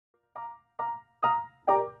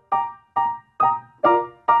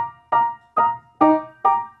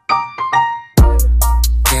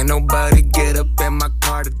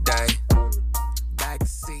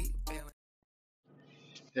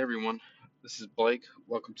is Blake.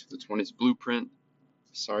 Welcome to the 20s Blueprint.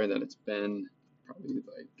 Sorry that it's been probably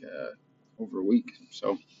over a week.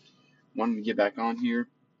 So, wanted to get back on here.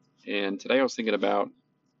 And today I was thinking about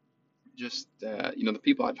just, the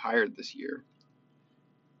people I've hired this year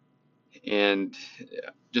and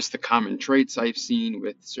just the common traits I've seen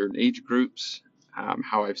with certain age groups,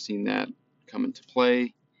 how I've seen that come into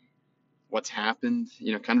play, what's happened,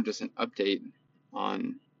 kind of just an update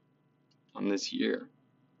on this year.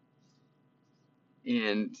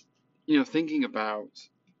 And, thinking about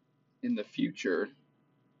in the future,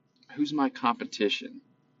 who's my competition?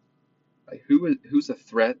 Like who's a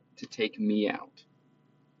threat to take me out?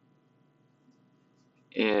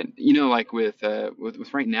 And like with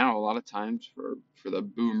right now, a lot of times for the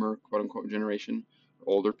boomer quote unquote generation,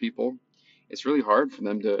 older people, it's really hard for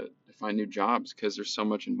them to find new jobs because there's so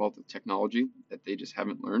much involved with technology that they just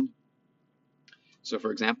haven't learned. So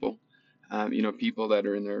for example, people that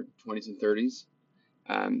are in their 20s and 30s,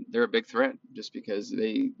 they're a big threat just because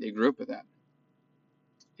they grew up with that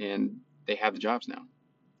and they have the jobs now.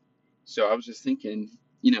 So I was just thinking,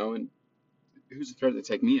 and who's the threat to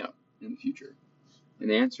take me out in the future? And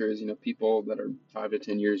the answer is, people that are 5 to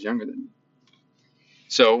 10 years younger than me.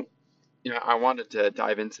 So, I wanted to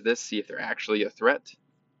dive into this, see if they're actually a threat,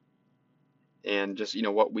 and just,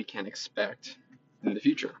 what we can expect in the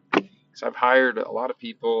future. Because I've hired a lot of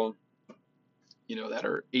people, that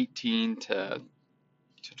are 18 to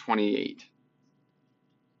 28.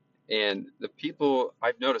 And the people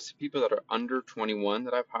I've noticed, the people that are under 21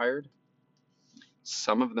 that I've hired,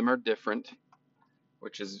 some of them are different,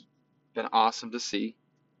 which has been awesome to see.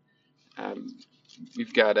 Um,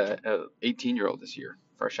 we've got a 18-year-old this year,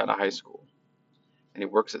 fresh out of high school, and he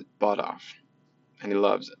works his butt off, and he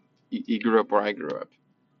loves it. He grew up where I grew up,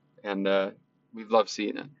 and we've loved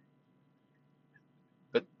seeing it.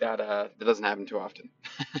 But that doesn't happen too often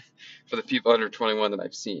for the people under 21 that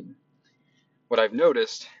I've seen. What I've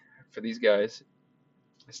noticed for these guys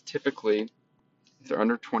is typically, if they're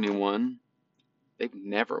under 21, they've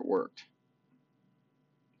never worked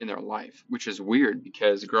in their life, which is weird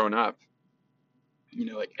because growing up,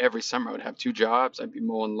 like every summer I would have two jobs. I'd be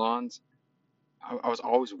mowing lawns. I was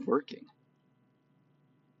always working.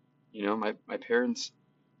 My parents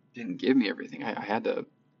didn't give me everything. I had to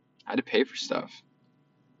pay for stuff,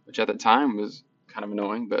 which at the time was kind of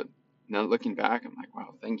annoying, but now looking back, I'm like,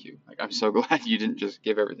 wow, thank you. Like I'm so glad you didn't just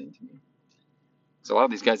give everything to me. So a lot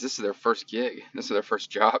of these guys, this is their first gig. This is their first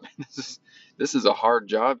job. This is a hard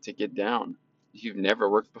job to get down. If you've never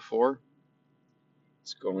worked before,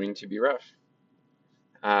 it's going to be rough.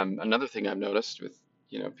 Another thing I've noticed with,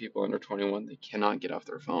 people under 21, they cannot get off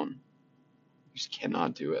their phone. They just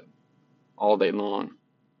cannot do it all day long.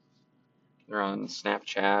 They're on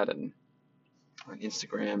Snapchat and on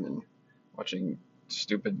Instagram and watching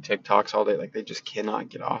stupid TikToks all day. Like they just cannot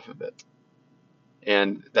get off of it.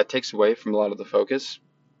 And that takes away from a lot of the focus,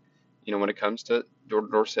 when it comes to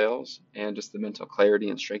door-to-door sales and just the mental clarity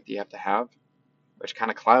and strength you have to have, which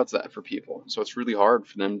kind of clouds that for people. So it's really hard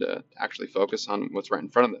for them to actually focus on what's right in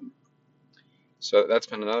front of them. So that's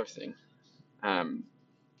been another thing. One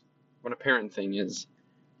apparent thing is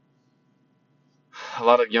a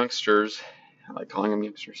lot of youngsters, I like calling them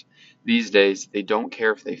youngsters, these days, they don't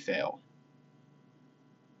care if they fail.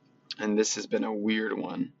 And this has been a weird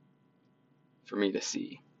one for me to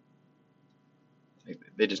see. Like,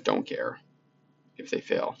 they just don't care if they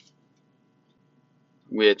fail,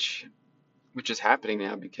 which is happening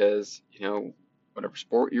now because, whatever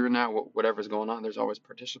sport you're in now, whatever's going on, there's always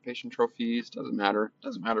participation trophies. Doesn't matter.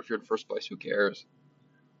 Doesn't matter if you're in first place. Who cares?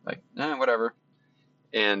 Like, whatever.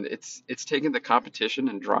 And it's taken the competition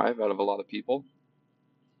and drive out of a lot of people.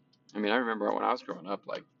 I mean, I remember when I was growing up,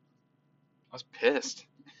 like, I was pissed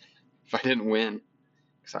if I didn't win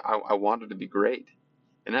because I wanted to be great,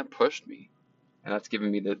 and that pushed me, and that's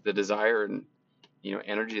given me the desire and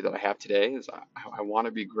energy that I have today. Is I want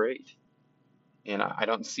to be great, and I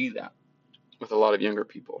don't see that with a lot of younger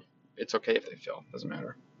people. It's okay if they fail, doesn't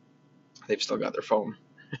matter. They've still got their phone.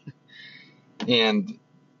 And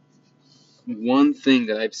one thing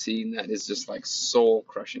that I've seen that is just like soul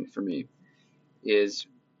crushing for me is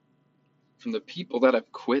from the people that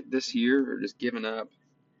have quit this year or just given up,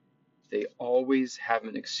 they always have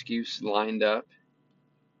an excuse lined up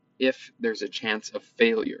if there's a chance of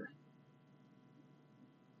failure.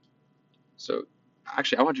 So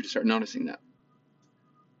actually, I want you to start noticing that.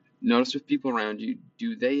 Notice with people around you,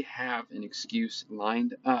 do they have an excuse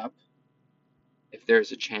lined up if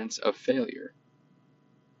there's a chance of failure?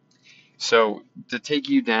 So to take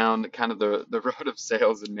you down kind of the road of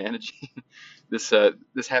sales and managing, this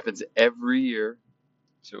happens every year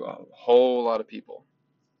to a whole lot of people.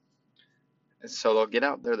 So they'll get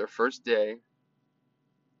out there their first day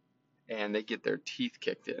and they get their teeth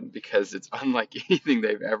kicked in because it's unlike anything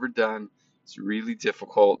they've ever done. It's really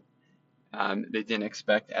difficult. They didn't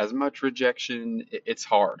expect as much rejection. It's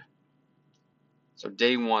hard. So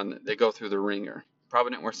day one, they go through the ringer.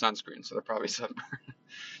 Probably didn't wear sunscreen, so they're probably sunburned.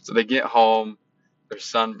 So they get home, they're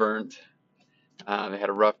sunburnt. They had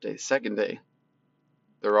a rough day. Second day,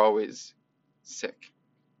 they're always sick.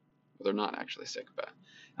 Well, they're not actually sick, but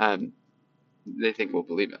um, they think we'll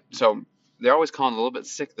believe it. So they're always calling a little bit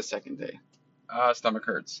sick the second day. Stomach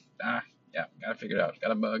hurts. Yeah, gotta figure it out.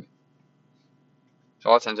 Got a bug. So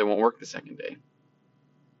a lot of times they won't work the second day.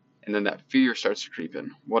 And then that fear starts to creep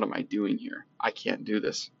in. What am I doing here? I can't do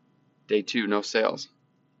this. Day two, no sales.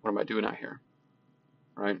 What am I doing out here?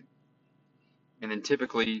 Right? And then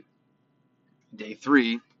typically day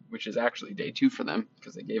three, which is actually day two for them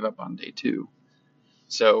because they gave up on day two.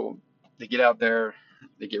 So they get out there,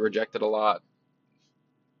 they get rejected a lot,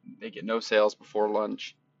 they get no sales before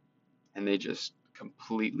lunch, and they just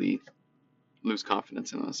completely lose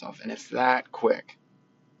confidence in themselves. And it's that quick.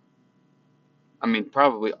 I mean,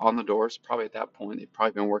 probably on the doors, probably at that point, they've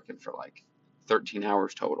probably been working for like 13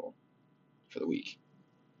 hours total for the week,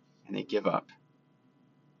 and they give up.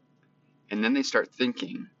 And then they start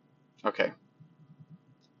thinking, okay,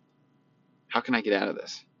 how can I get out of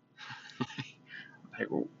this? Like,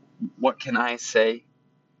 what can I say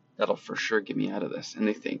that'll for sure get me out of this? And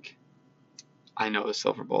they think, I know the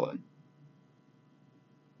silver bullet.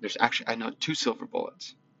 I know two silver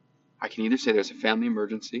bullets. I can either say there's a family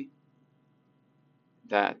emergency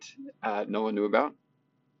that no one knew about,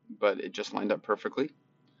 but it just lined up perfectly,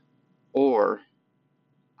 or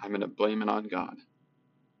I'm going to blame it on God.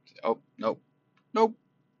 Oh, nope, nope,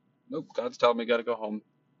 nope. God's telling me I got to go home.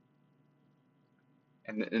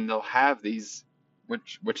 And they'll have these,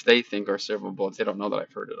 which they think are silver bullets. They don't know that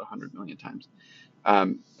I've heard it 100 million times.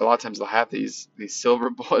 But a lot of times they'll have these silver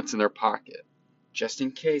bullets in their pocket, just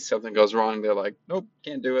in case something goes wrong. They're like, nope,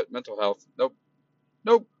 can't do it. Mental health. Nope,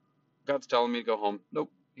 nope. God's telling me to go home.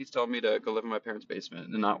 Nope. He's telling me to go live in my parents' basement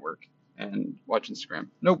and not work and watch Instagram.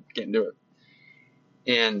 Nope, can't do it.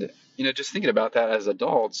 And just thinking about that as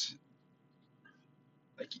adults,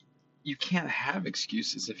 like you can't have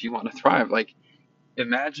excuses if you want to thrive. Like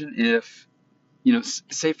imagine if,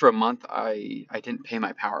 say for a month I didn't pay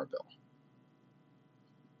my power bill,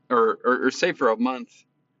 or say for a month,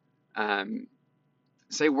 um,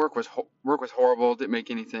 say work was horrible, didn't make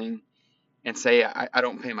anything, and say I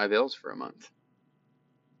don't pay my bills for a month.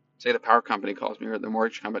 Say the power company calls me or the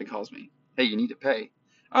mortgage company calls me. Hey, you need to pay.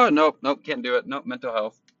 Oh, nope, nope, can't do it. Nope, mental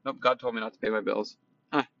health. Nope, God told me not to pay my bills.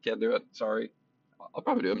 Can't do it. Sorry. I'll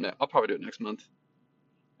probably do it. I'll probably do it next month.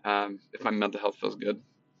 If my mental health feels good.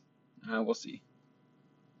 We'll see.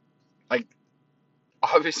 Like,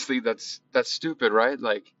 obviously that's stupid, right?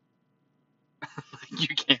 Like,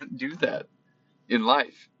 you can't do that in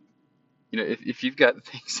life. If you've got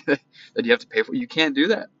things that you have to pay for, you can't do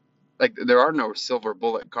that. Like, there are no silver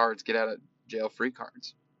bullet cards, get out of jail free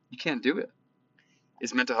cards. You can't do it.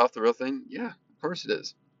 Is mental health the real thing? Yeah, of course it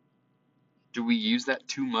is. Do we use that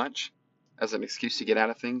too much as an excuse to get out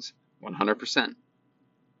of things? 100%.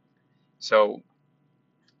 So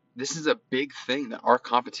this is a big thing that our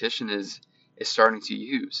competition is starting to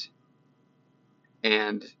use.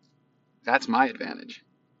 And that's my advantage.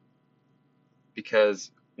 Because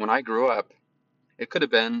when I grew up, it could have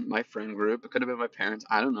been my friend group, it could have been my parents,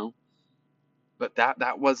 I don't know. But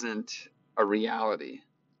that wasn't a reality.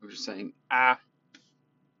 I was just saying,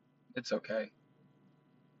 it's okay.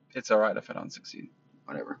 It's all right if I don't succeed.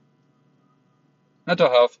 Whatever. Mental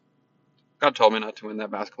health. God told me not to win that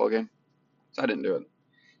basketball game, so I didn't do it.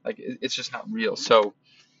 Like it's just not real. So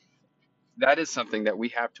that is something that we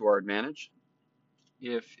have to our advantage.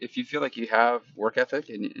 If you feel like you have work ethic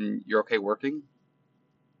and you're okay working,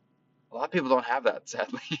 a lot of people don't have that,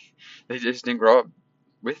 sadly. They just didn't grow up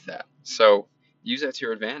with that. So use that to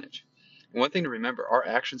your advantage. And one thing to remember, our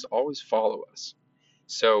actions always follow us.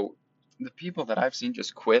 So the people that I've seen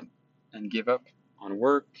just quit and give up on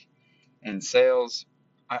work and sales,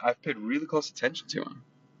 I've paid really close attention to them.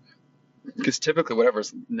 Because typically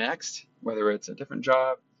whatever's next, whether it's a different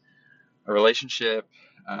job, a relationship,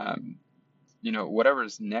 um,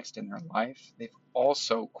 whatever's next in their life, they've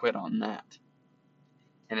also quit on that.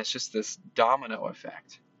 And it's just this domino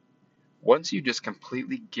effect. Once you just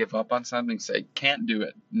completely give up on something, say, can't do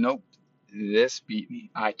it, nope, this beat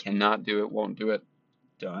me, I cannot do it, won't do it,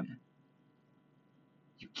 done.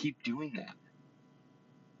 You keep doing that.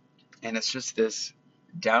 And it's just this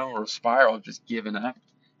downward spiral of just giving up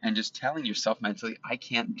and just telling yourself mentally, I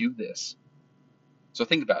can't do this. So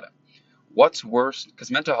think about it. What's worse?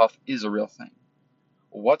 Because mental health is a real thing.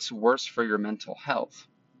 What's worse for your mental health?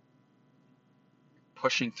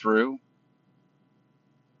 Pushing through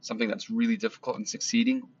something that's really difficult and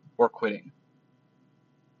succeeding, or quitting?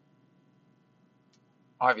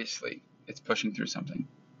 Obviously, it's pushing through something.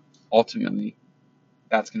 Ultimately,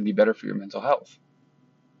 that's going to be better for your mental health.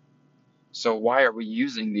 So why are we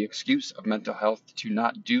using the excuse of mental health to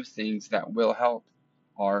not do things that will help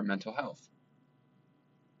our mental health?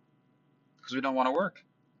 Because we don't want to work.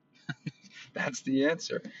 That's the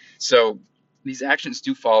answer. So these actions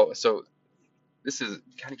do follow. So this is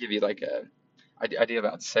kind of give you like a idea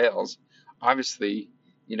about sales. Obviously,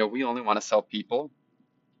 we only want to sell people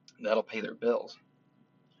that'll pay their bills.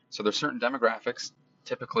 So there's certain demographics,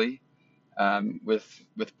 typically,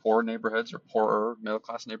 with poor neighborhoods or poorer middle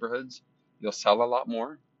class neighborhoods, you'll sell a lot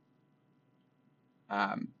more,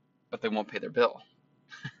 um, but they won't pay their bill.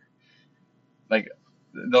 Like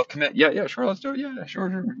they'll commit, yeah, yeah, sure, let's do it, yeah, sure,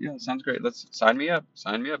 sure, yeah, sounds great. Let's sign me up.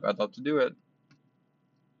 I'd love to do it.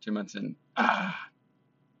 2 months in,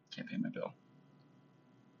 can't pay my bill.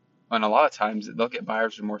 And a lot of times they'll get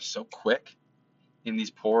buyer's remorse so quick in these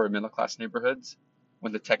poor or middle class neighborhoods.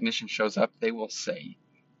 When the technician shows up, they will say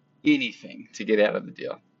anything to get out of the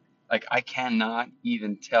deal. Like I cannot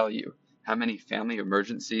even tell you how many family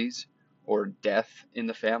emergencies or death in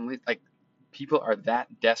the family, like people are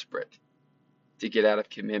that desperate to get out of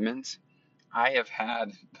commitments. I have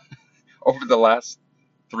had over the last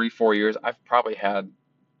 3, 4 years, I've probably had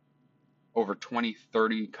over 20,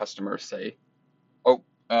 30 customers say, "Oh,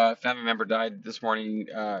 family member died this morning.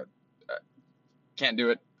 Can't do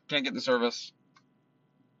it. Can't get the service."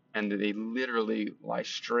 And they literally lie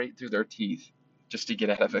straight through their teeth just to get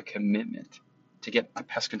out of a commitment to get a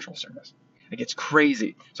pest control service. It gets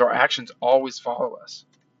crazy. So our actions always follow us.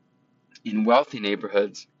 In wealthy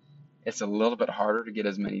neighborhoods, it's a little bit harder to get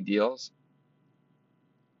as many deals,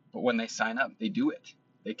 but when they sign up, they do it.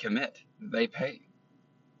 They commit. They pay.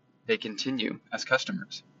 They continue as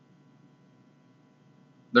customers.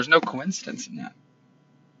 There's no coincidence in that.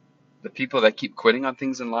 The people that keep quitting on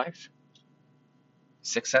things in life,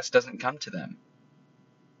 success doesn't come to them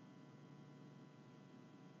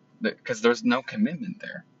because there's no commitment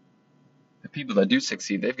there. The people that do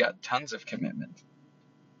succeed, they've got tons of commitment.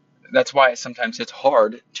 That's why sometimes it's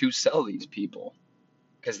hard to sell these people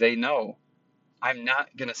because they know I'm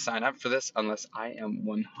not going to sign up for this unless I am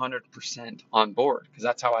 100% on board because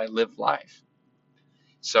that's how I live life.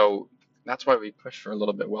 So that's why we push for a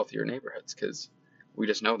little bit wealthier neighborhoods because we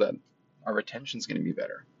just know that our retention is going to be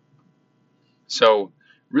better. So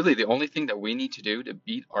really the only thing that we need to do to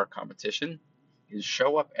beat our competition is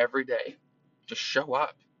show up every day. Just show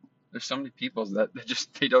up. There's so many people that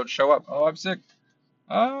they don't show up. Oh, I'm sick.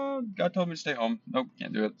 Oh, God told me to stay home. Nope,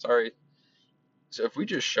 can't do it. Sorry. So if we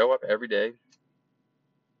just show up every day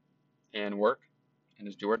and work and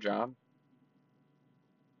just do our job,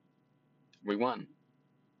 we won.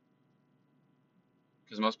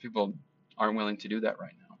 Because most people aren't willing to do that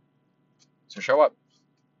right now. So show up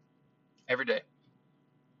every day.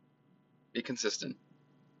 Be consistent.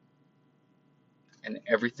 And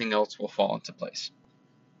everything else will fall into place.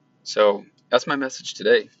 So that's my message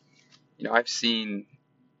today. I've seen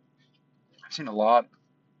a lot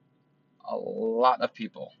of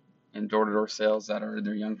people in door-to-door sales that are in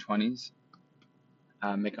their young 20s,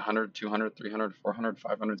 make 100, 200, 300, 400,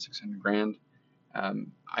 500, 600 grand.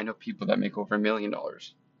 I know people that make over $1 million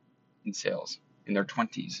in sales in their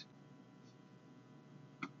 20s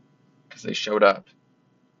because they showed up.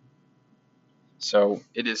 So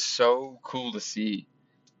it is so cool to see,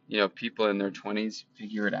 people in their 20s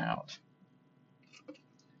figure it out.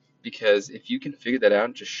 Because if you can figure that out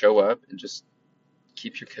and just show up and just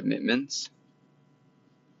keep your commitments,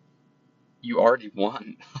 you already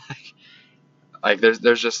won. Like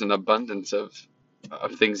there's just an abundance of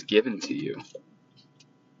things given to you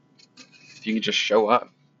if you can just show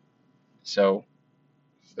up. So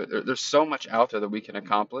there's so much out there that we can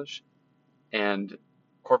accomplish, and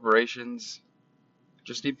corporations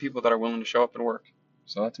just need people that are willing to show up and work.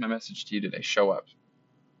 So that's my message to you today. Show up,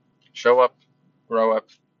 grow up,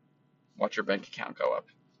 watch your bank account go up.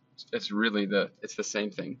 It's really it's the same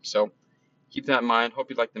thing. So keep that in mind. Hope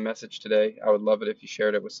you liked the message today. I would love it if you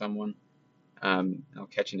shared it with someone. I'll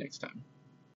catch you next time.